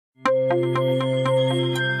If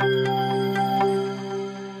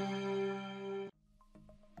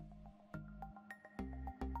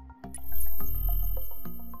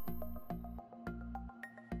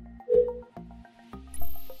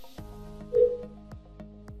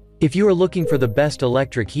you are looking for the best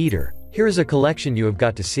electric heater, here is a collection you have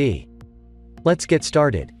got to see. Let's get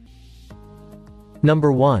started.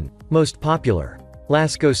 Number 1. Most popular.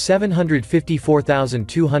 Lasko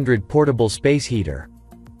 754,200 Portable Space Heater.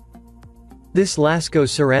 This Lasko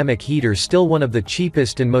ceramic heater is still one of the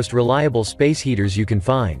cheapest and most reliable space heaters you can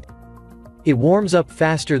find. It warms up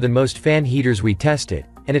faster than most fan heaters we tested,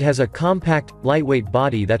 and it has a compact, lightweight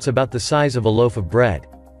body that's about the size of a loaf of bread.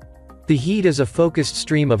 The heat is a focused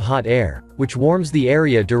stream of hot air, which warms the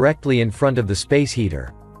area directly in front of the space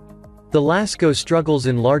heater. The Lasko struggles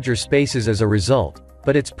in larger spaces as a result,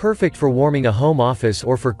 but it's perfect for warming a home office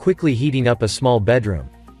or for quickly heating up a small bedroom.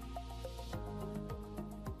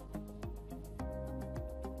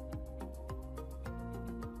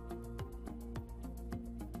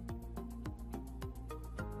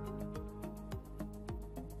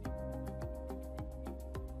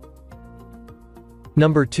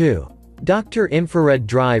 Number 2. Dr. Infrared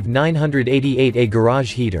Drive 988A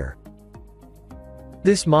Garage Heater.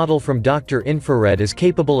 This model from Dr. Infrared is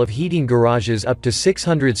capable of heating garages up to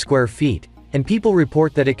 600 square feet, and people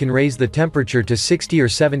report that it can raise the temperature to 60 or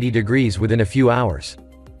 70 degrees within a few hours.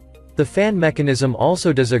 The fan mechanism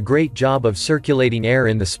also does a great job of circulating air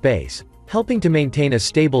in the space, helping to maintain a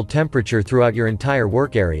stable temperature throughout your entire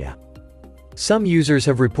work area. Some users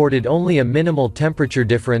have reported only a minimal temperature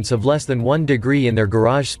difference of less than 1 degree in their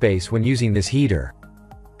garage space when using this heater.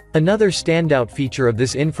 Another standout feature of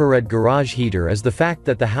this infrared garage heater is the fact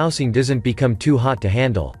that the housing doesn't become too hot to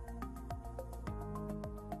handle.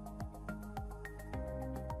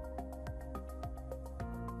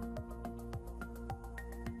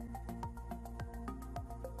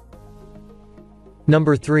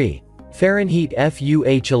 Number 3. Fahrenheat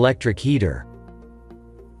FUH Electric Heater.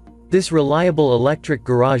 This reliable electric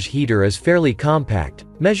garage heater is fairly compact,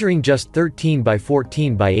 measuring just 13 by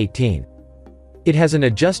 14 by 18. It has an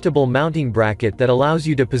adjustable mounting bracket that allows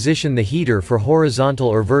you to position the heater for horizontal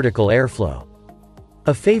or vertical airflow.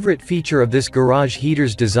 A favorite feature of this garage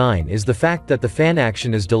heater's design is the fact that the fan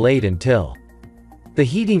action is delayed until the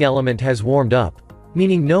heating element has warmed up,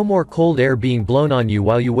 meaning no more cold air being blown on you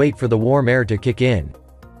while you wait for the warm air to kick in.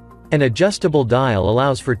 An adjustable dial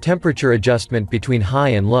allows for temperature adjustment between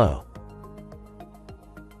high and low.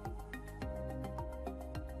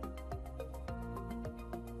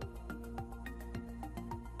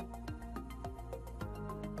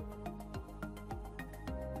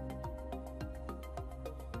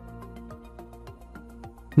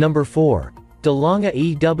 Number 4.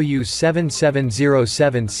 DeLonghi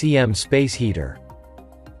EW7707CM Space Heater.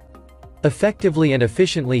 Effectively and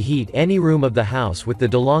efficiently heat any room of the house with the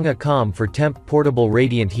DeLonghi Com4Temp Portable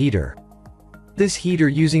Radiant Heater. This heater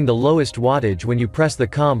using the lowest wattage when you press the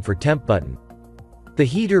Com4Temp button. The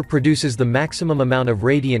heater produces the maximum amount of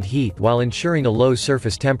radiant heat while ensuring a low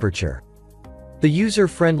surface temperature. The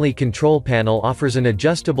user-friendly control panel offers an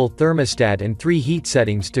adjustable thermostat and 3 heat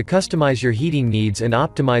settings to customize your heating needs and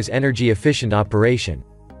optimize energy-efficient operation.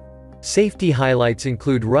 Safety highlights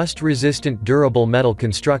include rust-resistant durable metal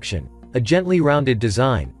construction, a gently rounded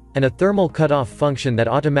design, and a thermal cutoff function that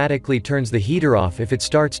automatically turns the heater off if it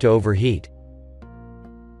starts to overheat.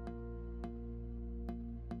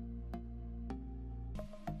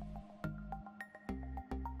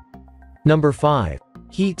 Number 5.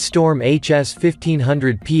 HeatStorm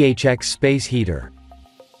HS1500 PHX Space Heater.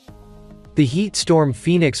 The HeatStorm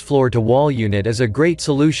Phoenix floor-to-wall unit is a great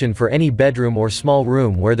solution for any bedroom or small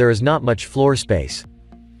room where there is not much floor space.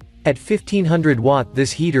 At 1500 watt,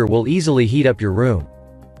 this heater will easily heat up your room.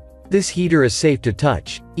 This heater is safe to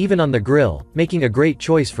touch, even on the grill, making a great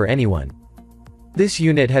choice for anyone. This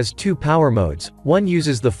unit has 2 power modes. One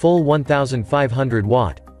uses the full 1500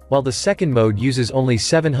 watt, while the second mode uses only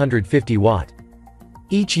 750 watt.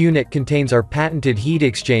 Each unit contains our patented heat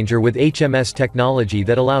exchanger with HMS technology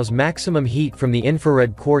that allows maximum heat from the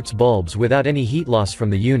infrared quartz bulbs without any heat loss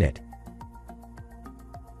from the unit.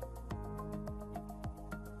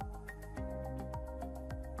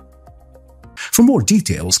 For more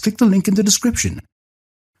details, click the link in the description.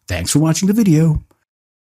 Thanks for watching the video.